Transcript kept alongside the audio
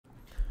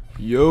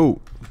Yo,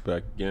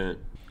 back again.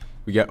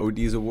 We got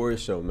Odee's award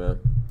show, man.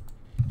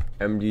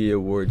 NBA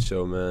award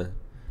show, man.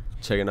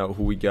 Checking out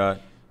who we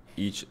got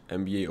each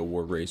NBA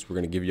award race. We're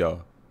gonna give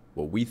y'all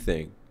what we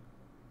think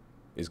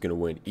is gonna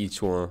win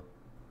each one.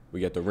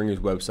 We got the Ringers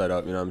website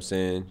up, you know what I'm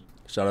saying?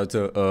 Shout out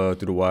to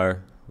Through the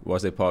Wire.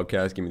 Watch that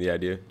podcast, give me the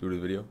idea, do the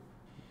video.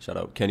 Shout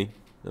out Kenny, you know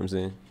what I'm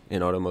saying?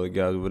 And all them other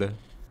guys over there.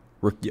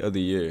 Rookie of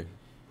the year.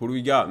 Who do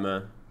we got,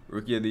 man?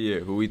 Rookie of the year.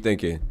 Who we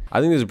thinking?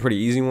 I think this is a pretty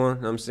easy one,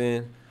 you know what I'm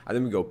saying? I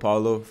think we go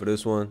Paulo for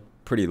this one.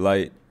 Pretty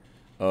light.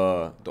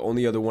 The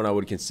only other one I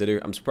would consider,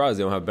 I'm surprised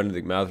they don't have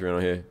Benedict Mathurin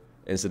on here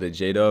instead of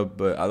J-Dub,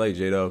 but I like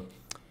J-Dub.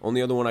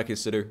 Only other one I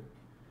consider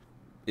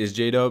is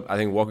J-Dub. I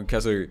think Walker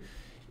Kessler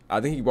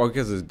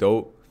is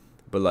dope,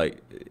 but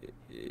like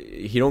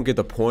he don't get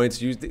the points.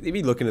 They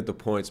be looking at the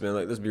points, man.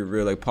 Like, let's be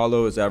real. Like,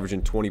 Paulo is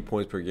averaging 20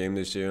 points per game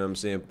this year, you know what I'm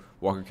saying?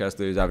 Walker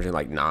Kessler is averaging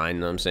like 9,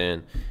 you know what I'm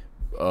saying?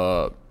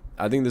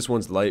 I think this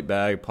one's light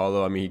bag.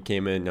 Paulo, I mean, he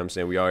came in, you know what I'm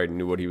saying? We already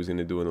knew what he was going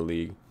to do in the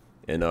league.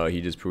 And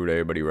he just proved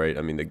everybody right.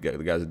 I mean, the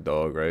guy's a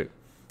dog, right?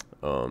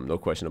 No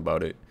question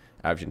about it.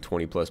 Averaging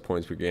 20-plus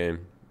points per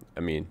game. I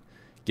mean,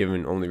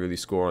 given only really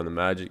score on the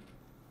Magic,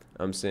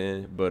 I'm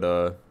saying.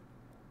 But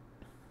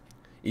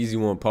easy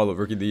one, Paulo,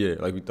 Rookie of the Year,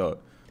 like we thought.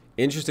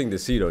 Interesting to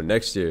see, though,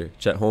 next year,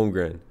 Chet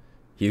Holmgren,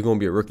 he's going to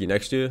be a rookie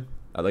next year.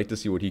 I'd like to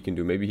see what he can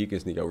do. Maybe he can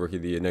sneak out Rookie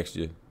of the Year next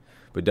year.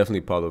 But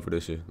definitely Paulo for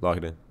this year. Lock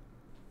it in.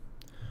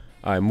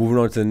 All right, moving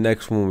on to the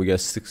next one. We got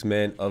Sixth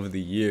Man of the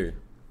Year.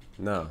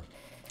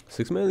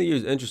 Sixth Man of the Year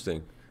is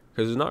interesting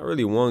because there's not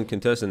really one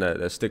contestant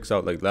that sticks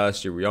out. Like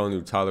last year, we all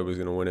knew Tyler was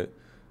going to win it.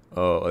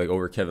 Like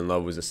over Kevin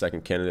Love was the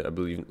second candidate, I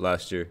believe,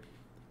 last year.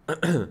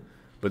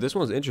 But this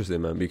one's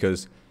interesting, man,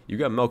 because you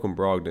got Malcolm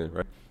Brogdon,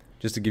 right?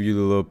 Just to give you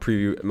a little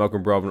preview,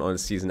 Malcolm Brogdon on the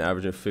season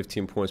averaging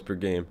 15 points per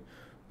game,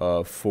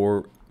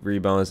 4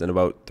 rebounds, and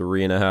about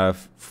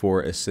 3.5,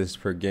 4 assists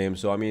per game.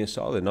 So, I mean,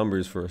 solid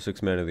numbers for a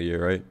Sixth Man of the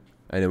Year, right?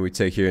 And then we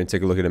take a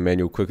look at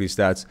Emmanuel Quickly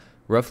stats.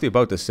 Roughly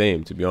about the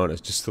same, to be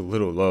honest, just a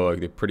little low. Like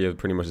they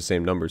pretty much the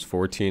same numbers,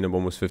 14 of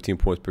almost 15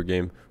 points per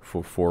game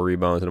for 4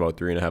 rebounds and about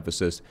 3.5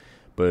 assists.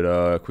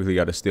 But Quickly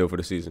got a steal for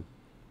the season.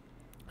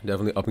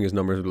 Definitely upping his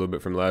numbers a little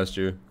bit from last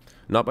year.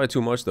 Not by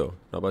too much, though.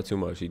 Not by too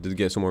much. He did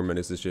get some more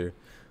minutes this year.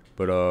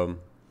 But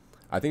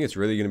I think it's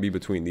really going to be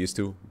between these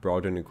two,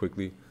 Brogdon and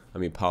Quickly. I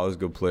mean, Powell's a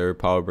good player.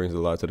 Powell brings a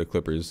lot to the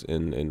Clippers,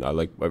 and I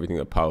like everything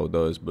that Powell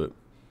does. But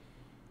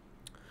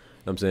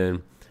I'm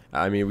saying,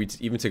 I mean, we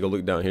even take a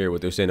look down here,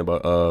 what they're saying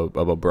about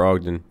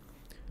Brogdon.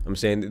 I'm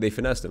saying they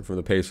finessed him from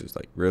the Pacers.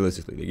 Like,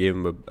 realistically, they gave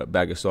him a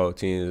bag of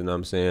saltines, and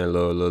I'm saying a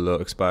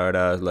little expired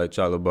ass like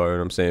chocolate bar,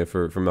 and I'm saying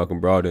for Malcolm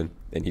Brogdon,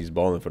 and he's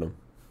balling for them.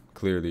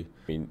 Clearly,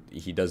 I mean,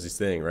 he does his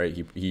thing, right?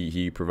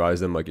 He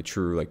provides them like a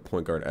true like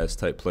point guard-esque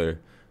type player.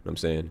 I'm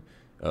saying,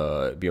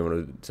 be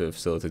able to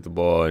facilitate the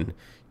ball, and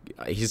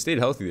he stayed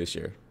healthy this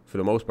year for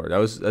the most part.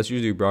 That's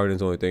usually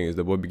Brogdon's only thing is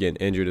the boy be getting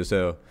injured as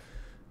hell.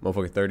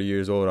 Motherfucker 30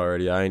 years old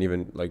already. I ain't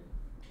even, like,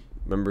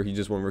 remember he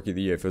just won Rookie of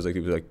the Year. It feels like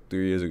it was, like,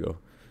 3 years ago.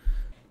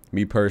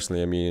 Me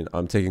personally, I mean,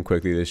 I'm taking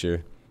Quickly this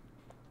year.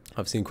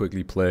 I've seen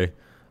Quickly play.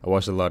 I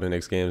watched a lot of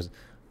Knicks games.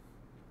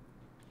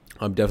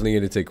 I'm definitely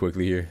going to take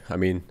Quickly here. I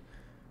mean,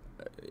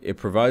 it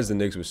provides the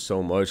Knicks with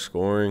so much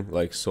scoring,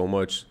 like, so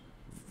much,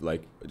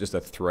 like, just a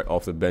threat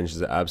off the bench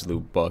is an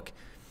absolute buck.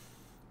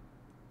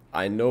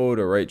 I know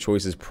the right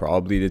choice is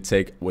probably to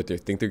take what they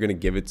think they're going to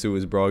give it to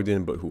is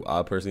Brogdon, but who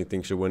I personally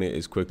think should win it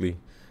is Quickly.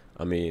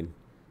 I mean,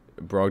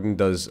 Brogdon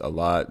does a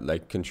lot,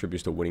 like,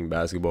 contributes to winning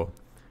basketball.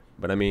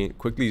 But, I mean,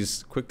 Quickly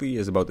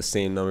is about the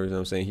same numbers, you know what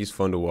I'm saying? He's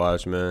fun to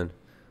watch, man.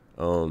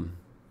 And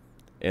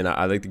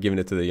I like to give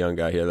it to the young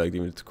guy here. I like to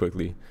give it to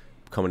Quickly.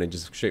 Coming in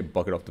just straight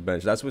bucket off the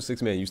bench. That's what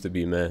Sixth Man used to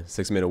be, man.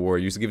 Sixth Man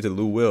award. Used to give it to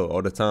Lou Will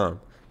all the time.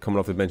 Coming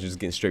off the bench, just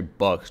getting straight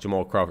bucks.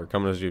 Jamal Crawford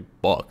coming off straight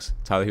bucks.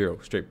 Tyler Hero,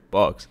 straight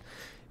bucks.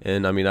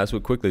 And, I mean, that's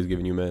what Quickly is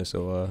giving you, man.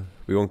 So,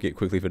 we won't get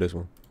Quickly for this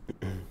one.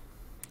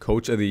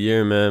 Coach of the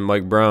Year, man,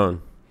 Mike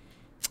Brown.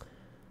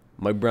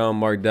 Mike Brown,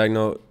 Mark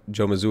Daigneault,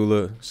 Joe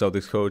Mazzulla,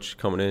 Celtics coach,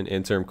 coming in,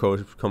 interim coach,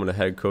 becoming the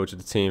head coach of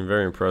the team.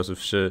 Very impressive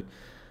shit.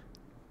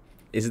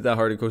 Is it that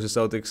hard to coach the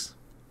Celtics?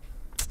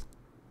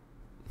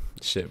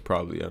 Shit,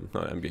 probably. I'm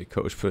not an NBA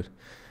coach, but,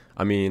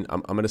 I mean,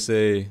 I'm going to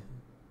say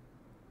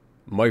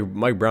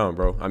Mike Brown,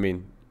 bro. I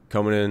mean,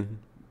 coming in,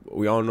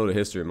 we all know the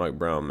history of Mike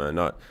Brown, man.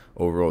 Not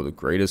overall the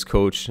greatest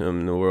coach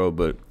in the world,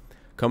 but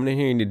coming in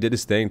here and he did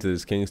his thing to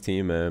this Kings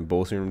team, man.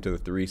 Bolstering them to the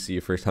 3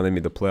 seed. First time they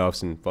made the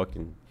playoffs in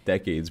fucking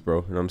decades, bro.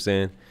 You know what I'm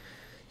saying?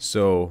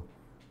 So,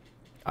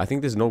 I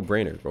think there's no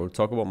brainer, bro.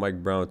 Talk about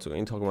Mike Brown, too. I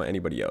ain't talking about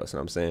anybody else, you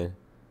know what I'm saying?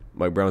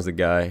 Mike Brown's the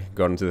guy.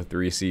 Got into the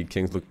 3 seed.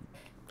 Kings look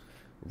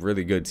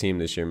really good team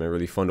this year, man.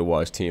 Really fun to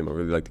watch team. I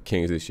really like the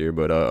Kings this year,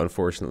 but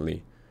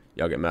unfortunately,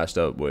 y'all get matched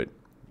up with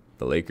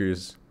the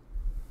Lakers.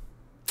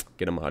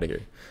 Get them out of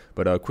here.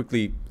 But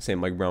quickly saying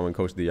Mike Brown win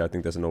Coach of the Year, I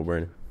think that's a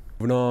no-brainer.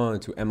 Moving on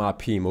to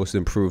MIP, Most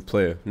Improved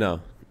Player. Now,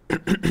 I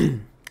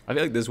feel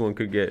like this one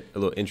could get a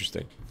little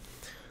interesting.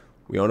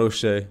 We all know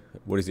Shea.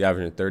 What is he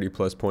averaging?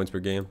 30-plus points per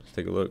game? Let's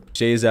take a look.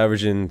 Shea is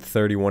averaging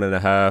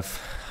 31.5.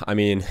 I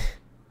mean,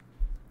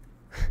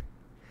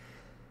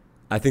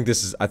 I think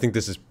this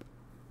is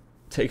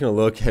taking a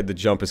look at the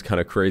jump is kind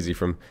of crazy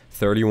from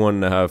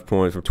 31.5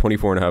 points, from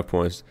 24.5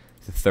 points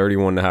to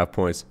 31.5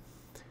 points,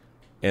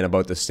 and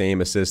about the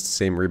same assists,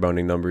 same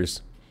rebounding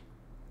numbers.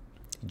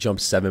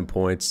 Jumped 7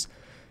 points,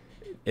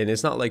 and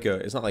it's not like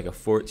a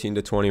 14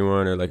 to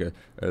 21 or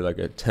like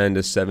a 10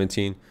 to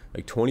 17.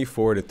 Like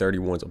 24 to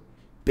 31 is a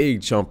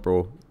big jump,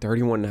 bro.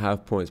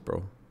 31.5 points,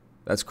 bro.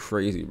 That's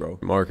crazy, bro.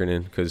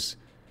 Marketing, because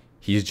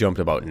he's jumped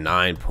about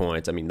 9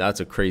 points. I mean, that's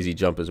a crazy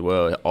jump as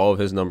well. All of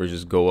his numbers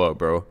just go up,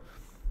 bro.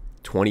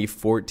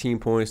 14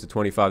 points to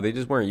 25. They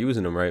just weren't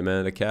using him right,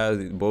 man. The Cavs,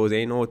 the Bulls, they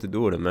ain't know what to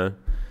do with him, man.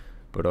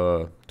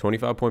 But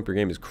 25 point per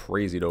game is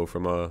crazy though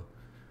from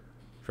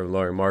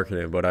Larry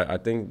Marketing. But I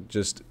think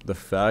just the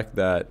fact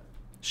that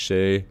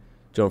Shea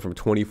jumped from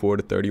 24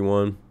 to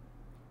 31.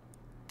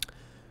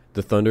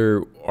 The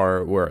Thunder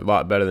were a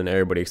lot better than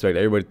everybody expected.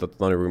 Everybody thought the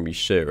Thunder were gonna be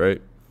shit,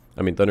 right?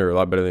 I mean, Thunder are a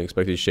lot better than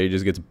expected. Shea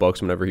just gets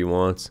bucks whenever he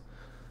wants.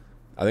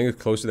 I think it's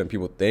closer than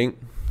people think,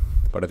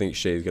 but I think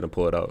Shea's gonna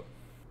pull it out.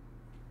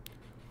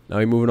 Now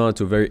we're moving on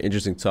to a very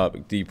interesting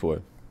topic,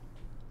 Depoy.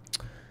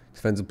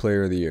 Defensive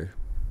Player of the Year.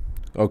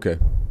 Okay.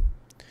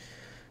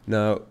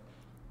 Now,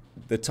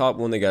 the top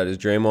one they got is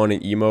Draymond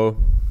and Emo.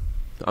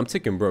 I'm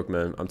taking Brook,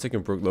 man. I'm taking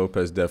Brook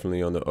Lopez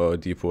definitely on the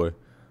Depoy.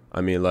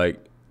 I mean,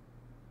 like,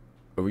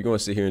 are we going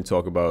to sit here and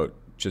talk about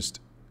just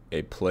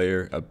a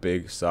player, a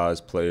big size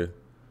player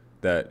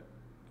that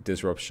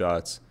disrupts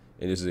shots,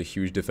 and this is a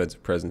huge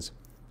defensive presence?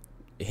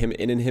 Him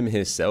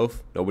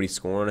himself, nobody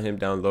scoring on him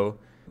down low.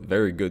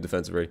 Very good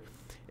defensive rating.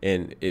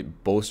 And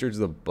it bolsters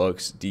the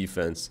Bucks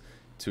defense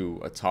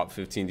to a top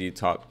 15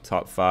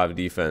 top 5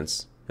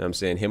 defense. You know what I'm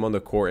saying? Him on the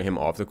court and him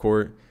off the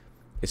court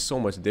is so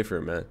much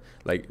different, man.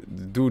 Like,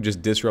 the dude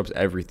just disrupts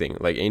everything.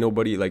 Like, ain't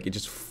nobody, like, it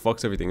just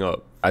fucks everything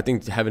up. I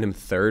think having him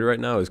third right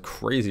now is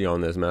crazy on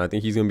this, man. I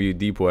think he's going to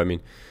be a Depoy. I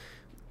mean,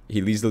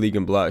 he leads the league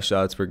in block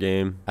shots per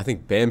game. I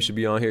think Bam should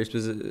be on here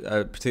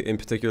in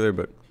particular,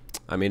 but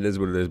I mean, it is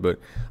what it is. But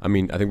I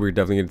mean, I think we're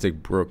definitely going to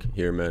take Brook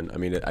here, man. I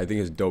mean, I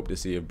think it's dope to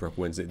see if Brook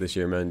wins it this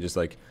year, man. Just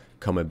like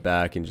coming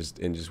back and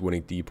just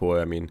winning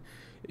Depoy. I mean,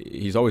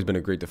 he's always been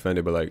a great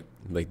defender, but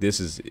like this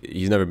is,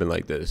 he's never been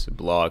like this.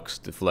 Blocks,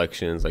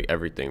 deflections, like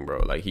everything, bro.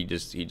 Like he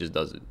just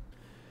does it.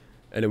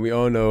 And then we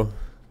all know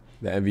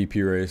the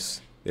MVP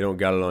race. They don't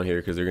got it on here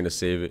because they're gonna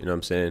save it. You know what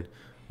I'm saying?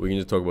 We can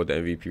just talk about the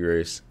MVP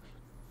race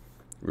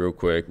real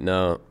quick.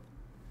 Now,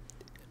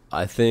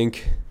 I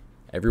think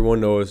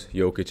everyone knows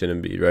Jokic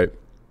and Embiid, right?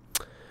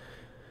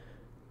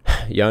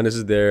 Giannis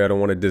is there. I don't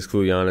want to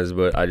disclude Giannis,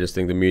 but I just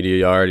think the media,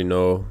 you already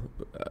know,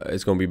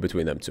 it's gonna be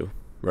between them two,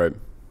 right?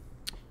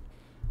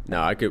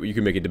 Now, you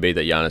can make a debate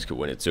that Giannis could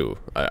win it too.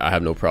 I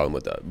have no problem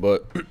with that.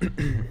 But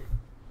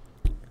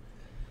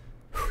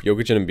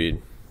Jokic and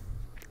Embiid.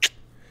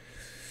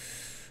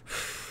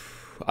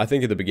 I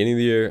think at the beginning of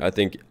the year, I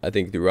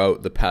think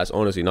throughout the past,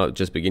 honestly, not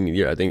just beginning of the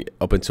year, I think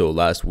up until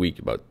last week,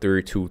 about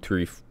 3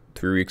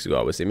 weeks ago,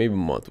 I would say, maybe a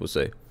month, we'll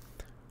say,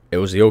 it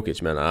was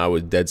Jokic, man. I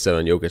was dead set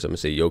on Jokic. I'm gonna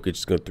say Jokic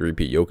is gonna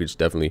three-peat. Jokic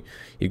definitely,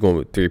 he's going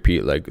with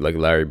three-peat like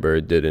Larry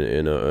Bird did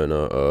in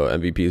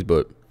MVPs.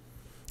 But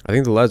I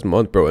think the last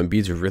month, bro,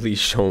 Embiid's really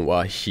shown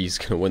why he's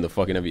gonna win the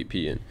fucking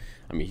MVP. And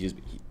I mean,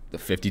 the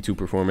 52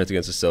 performance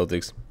against the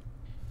Celtics,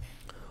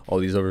 all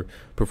these other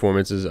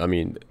performances. I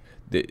mean,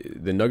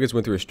 the Nuggets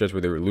went through a stretch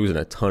where they were losing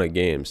a ton of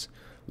games,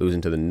 losing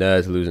to the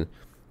Nets,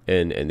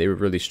 and they were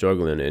really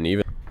struggling. And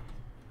even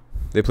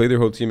they played their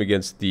whole team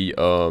against the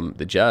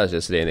Jazz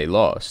yesterday, and they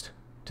lost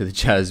to the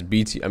Jazz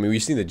B team. I mean,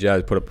 we've seen the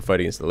Jazz put up a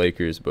fight against the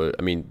Lakers, but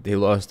I mean, they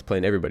lost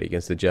playing everybody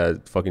against the Jazz,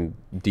 fucking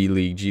D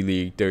League, G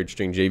League, third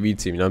string JV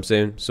team. You know what I'm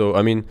saying? So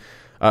I mean,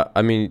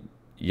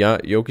 yeah,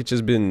 Jokic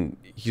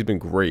he's been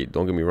great.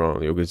 Don't get me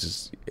wrong. He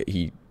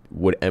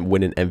would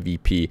win an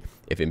MVP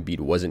if Embiid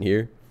wasn't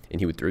here, and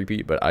he would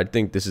three-peat. But I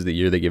think this is the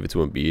year they give it to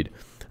Embiid.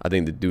 I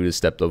think the dude has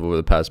stepped up over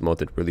the past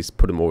month and really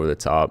put him over the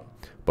top,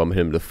 bumping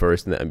him to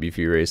first in the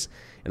MVP race.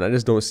 And I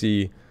just don't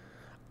see.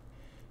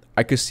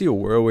 I could see a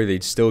world where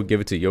they'd still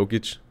give it to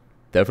Jokic,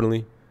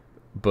 definitely,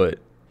 but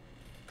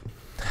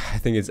I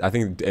think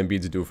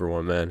Embiid's due for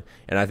one, man.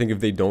 And I think if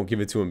they don't give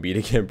it to Embiid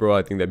again, bro,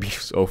 I think that'd be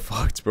so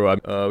fucked,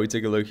 bro. We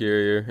take a look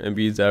here.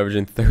 Embiid's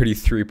averaging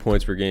 33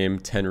 points per game,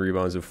 10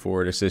 rebounds of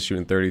 4, assists,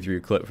 shooting 33,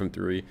 clip from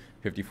 3,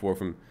 54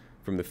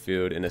 from the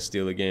field, and a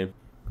steal a game.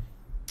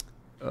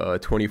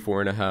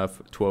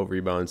 24.5, 12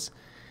 rebounds.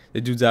 The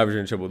dude's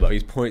averaging a triple-double.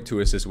 He's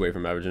 0.2 assists away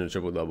from averaging a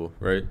triple-double,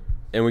 right?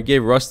 And we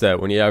gave Russ that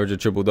when he averaged a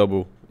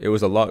triple-double. It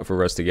was a lot for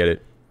Russ to get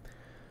it.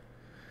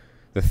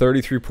 The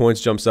 33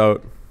 points jumps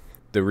out.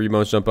 The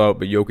rebounds jump out,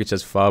 but Jokic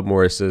has 5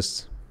 more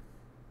assists.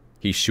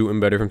 He's shooting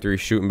better from 3,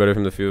 shooting better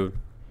from the field.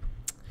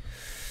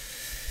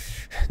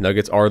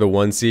 Nuggets are the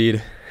 1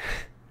 seed.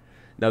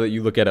 Now that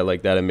you look at it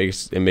like that, it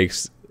makes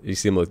it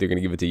seem like they're going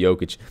to give it to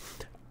Jokic.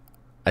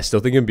 I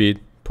still think Embiid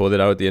pulled it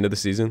out at the end of the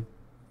season.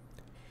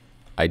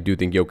 I do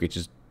think Jokic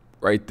is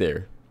right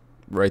there.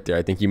 Right there.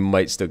 I think he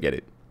might still get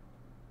it.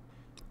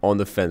 On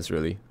the fence,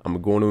 really.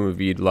 I'm going to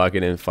Embiid, lock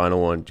it in,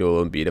 final one,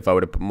 Joel Embiid. If I were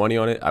to put money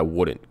on it, I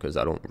wouldn't because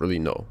I don't really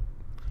know.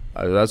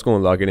 That's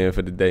gonna lock it in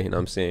for the day. You know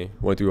what I'm saying?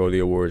 Went through all the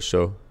awards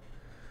show.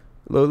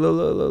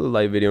 Little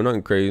light video,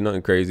 nothing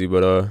crazy,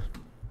 but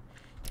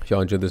if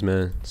y'all enjoyed this,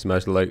 man,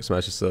 smash the like,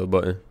 smash the sub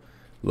button.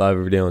 Live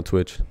every day on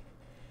Twitch.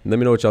 Let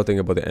me know what y'all think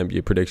about the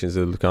NBA predictions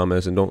in the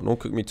comments, and don't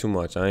cook me too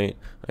much. I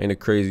ain't a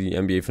crazy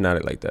NBA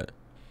fanatic like that.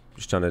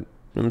 Just trying to, you know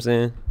what I'm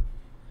saying?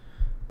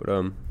 But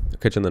I'll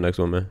catch you in the next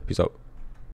one, man. Peace out.